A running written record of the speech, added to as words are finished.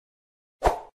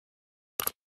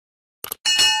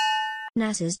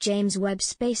NASA's James Webb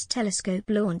Space Telescope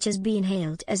launch has been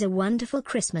hailed as a wonderful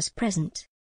Christmas present.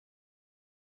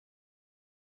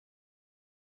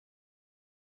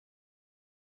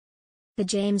 The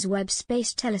James Webb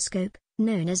Space Telescope,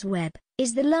 known as Webb,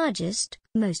 is the largest,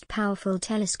 most powerful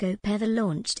telescope ever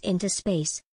launched into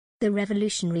space. The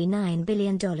revolutionary $9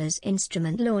 billion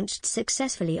instrument launched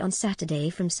successfully on Saturday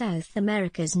from South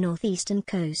America's northeastern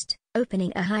coast,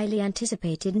 opening a highly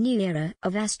anticipated new era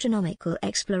of astronomical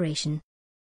exploration.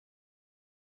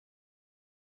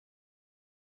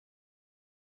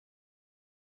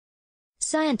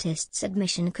 Scientists at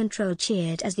Mission Control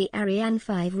cheered as the Ariane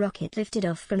 5 rocket lifted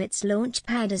off from its launch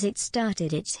pad as it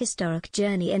started its historic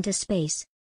journey into space.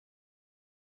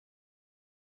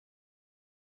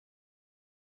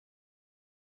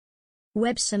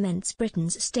 Webb cements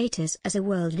Britain's status as a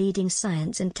world-leading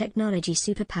science and technology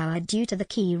superpower due to the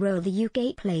key role the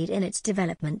UK played in its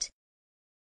development.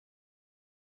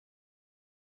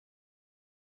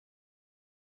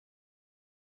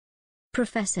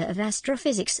 Professor of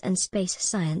Astrophysics and Space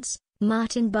Science,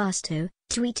 Martin Barstow,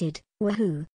 tweeted,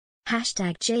 "Woohoo!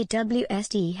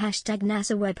 #JWST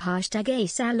 #NASA Webb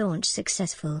 #ASA launch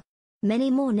successful.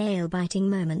 Many more nail-biting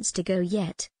moments to go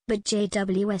yet, but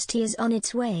JWST is on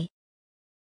its way."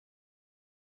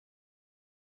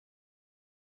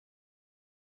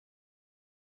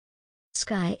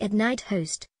 Sky at Night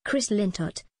host, Chris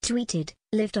Lintott, tweeted,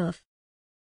 "Liftoff."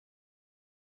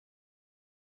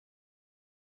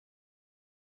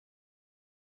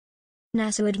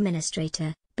 NASA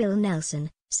Administrator, Bill Nelson,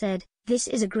 said, "This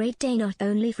is a great day not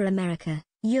only for America,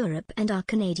 Europe and our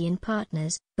Canadian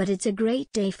partners, but it's a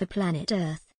great day for planet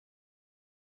Earth."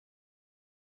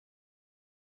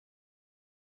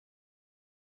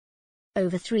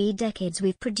 Over 3 decades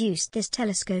we've produced this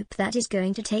telescope that is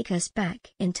going to take us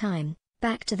back in time,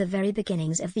 back to the very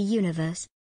beginnings of the universe.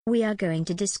 We are going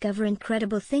to discover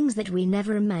incredible things that we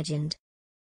never imagined.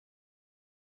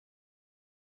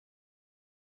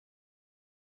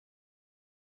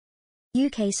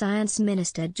 UK Science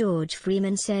Minister George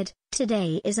Freeman said,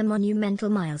 "Today is a monumental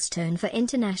milestone for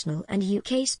international and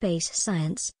UK space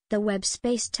science. The Webb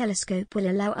Space Telescope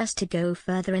will allow us to go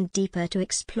further and deeper to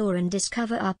explore and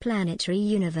discover our planetary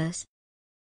universe."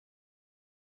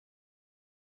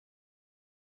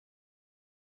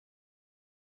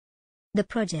 The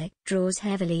project draws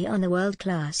heavily on the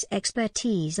world-class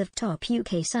expertise of top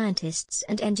UK scientists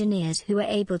and engineers who are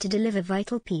able to deliver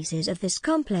vital pieces of this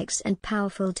complex and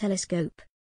powerful telescope.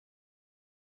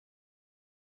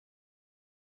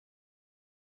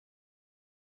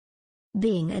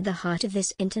 Being at the heart of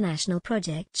this international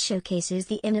project showcases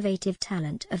the innovative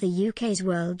talent of the UK's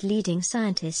world-leading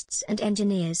scientists and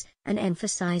engineers, and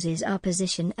emphasises our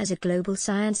position as a global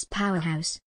science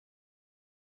powerhouse.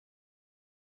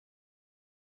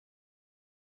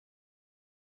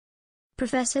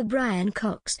 Professor Brian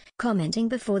Cox, commenting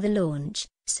before the launch,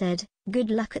 said, "Good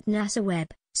luck at NASA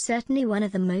Webb, certainly one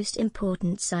of the most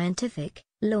important scientific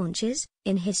launches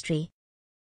in history."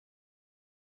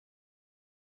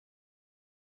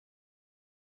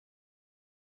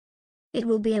 It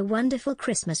will be a wonderful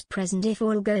Christmas present if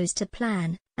all goes to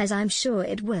plan, as I'm sure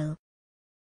it will.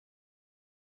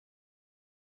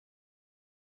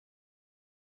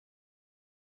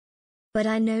 But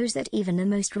I knows that even the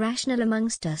most rational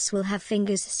amongst us will have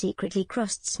fingers secretly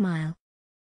crossed smile.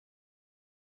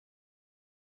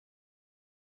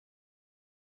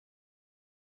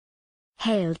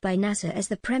 Hailed by NASA as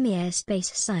the premier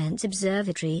space science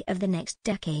observatory of the next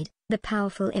decade, the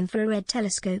powerful infrared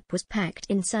telescope was packed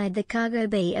inside the cargo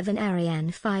bay of an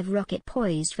Ariane 5 rocket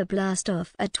poised for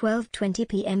blast-off at 12:20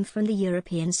 p.m. from the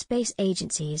European Space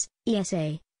Agency's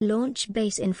 (ESA) launch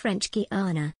base in French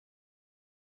Guiana.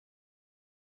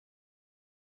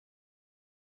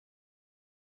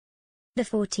 The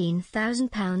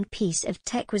 14,000-pound piece of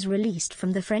tech was released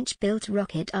from the French-built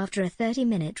rocket after a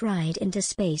 30-minute ride into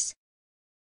space.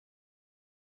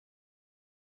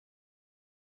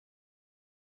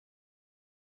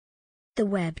 The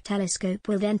Webb telescope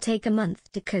will then take a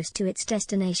month to coast to its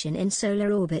destination in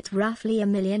solar orbit roughly 1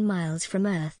 million miles from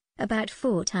Earth, about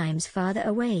 4 times farther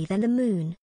away than the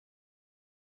Moon.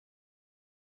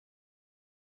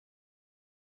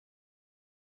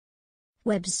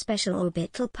 Webb's special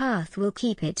orbital path will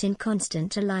keep it in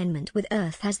constant alignment with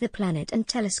Earth as the planet and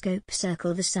telescope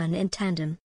circle the Sun in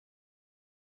tandem.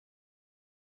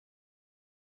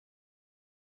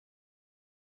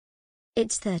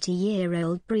 Its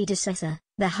 30-year-old predecessor,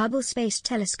 the Hubble Space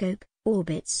Telescope,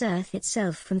 orbits Earth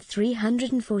itself from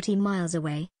 340 miles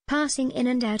away, passing in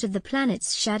and out of the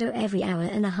planet's shadow every hour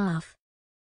and a half.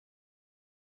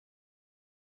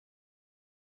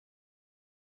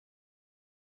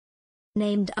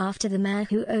 Named after the man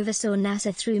who oversaw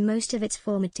NASA through most of its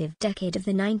formative decade of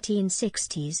the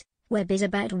 1960s, Webb is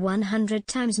about 100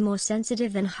 times more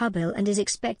sensitive than Hubble and is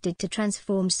expected to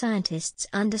transform scientists'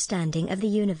 understanding of the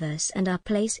universe and our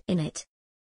place in it.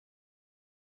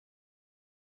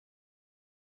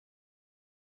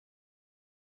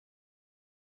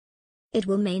 It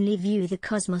will mainly view the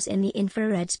cosmos in the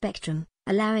infrared spectrum,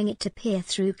 allowing it to peer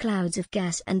through clouds of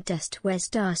gas and dust where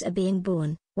stars are being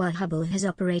born, while Hubble has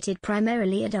operated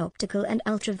primarily at optical and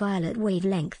ultraviolet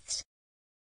wavelengths.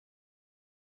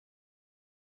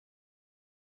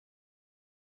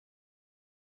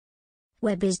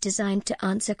 Webb is designed to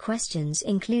answer questions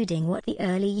including what the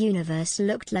early universe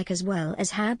looked like as well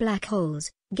as how black holes,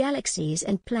 galaxies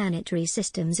and planetary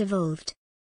systems evolved.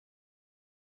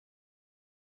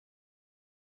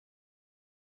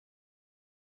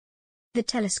 The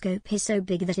telescope is so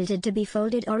big that it had to be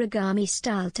folded origami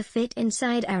style to fit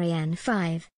inside Ariane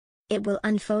 5. It will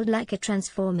unfold like a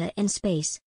transformer in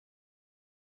space.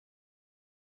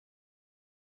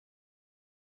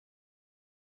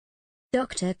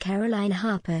 Dr. Caroline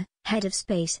Harper, head of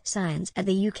space science at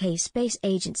the UK Space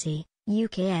Agency,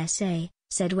 UKSA,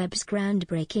 said Webb's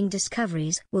groundbreaking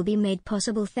discoveries will be made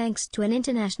possible thanks to an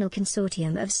international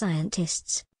consortium of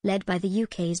scientists, led by the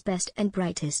UK's best and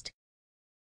brightest.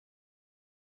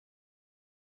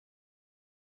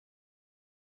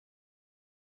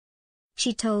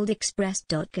 She told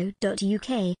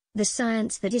Express.co.uk, "The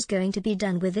science that is going to be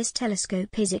done with this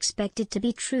telescope is expected to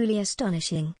be truly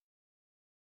astonishing."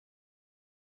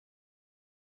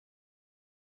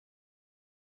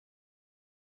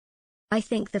 "I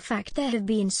think the fact there have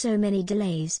been so many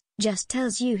delays just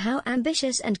tells you how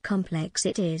ambitious and complex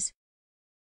it is."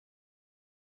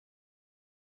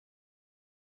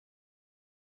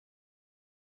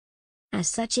 As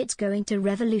such, it's going to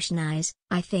revolutionize,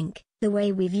 I think, the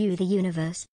way we view the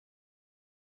universe.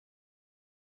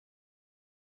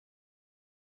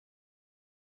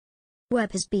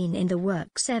 Webb has been in the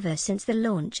works ever since the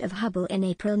launch of Hubble in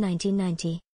April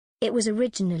 1990. It was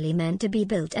originally meant to be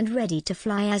built and ready to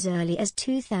fly as early as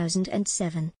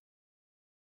 2007.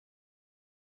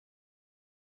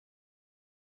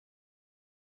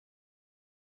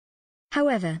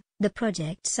 However, the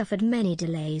project suffered many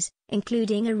delays,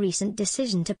 including a recent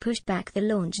decision to push back the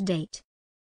launch date.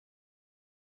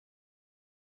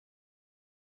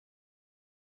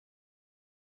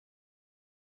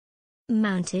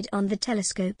 Mounted on the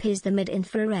telescope is the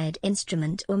Mid-Infrared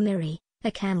Instrument or MIRI,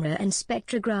 a camera and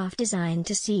spectrograph designed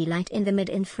to see light in the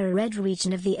mid-infrared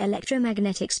region of the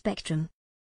electromagnetic spectrum.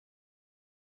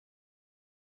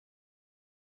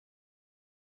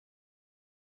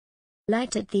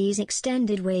 Light at these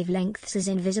extended wavelengths is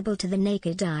invisible to the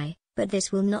naked eye, but this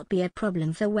will not be a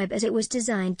problem for Webb as it was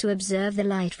designed to observe the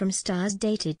light from stars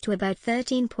dated to about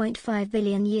 13.5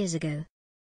 billion years ago.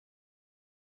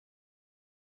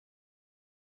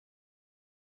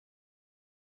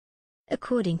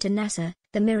 According to NASA,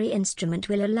 the MIRI instrument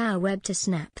will allow Webb to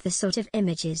snap the sort of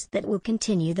images that will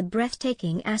continue the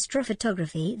breathtaking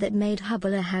astrophotography that made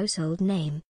Hubble a household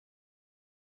name.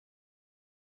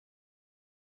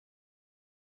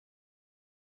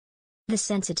 The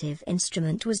sensitive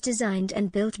instrument was designed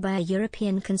and built by a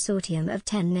European consortium of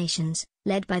 10 nations,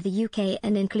 led by the UK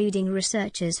and including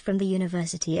researchers from the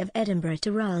University of Edinburgh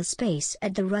to RAL Space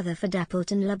at the Rutherford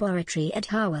Appleton Laboratory at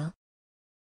Harwell.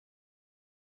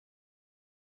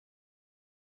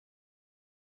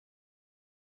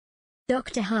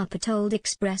 Dr. Harper told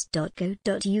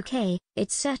Express.co.uk,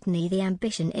 "It's certainly the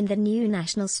ambition in the new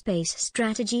national space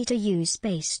strategy to use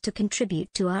space to contribute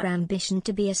to our ambition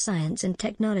to be a science and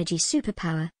technology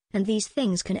superpower, and these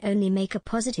things can only make a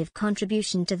positive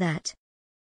contribution to that."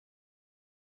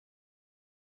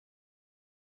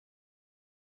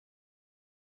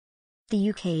 The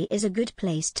UK is a good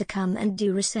place to come and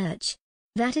do research.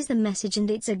 That is the message,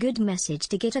 and it's a good message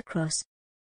to get across.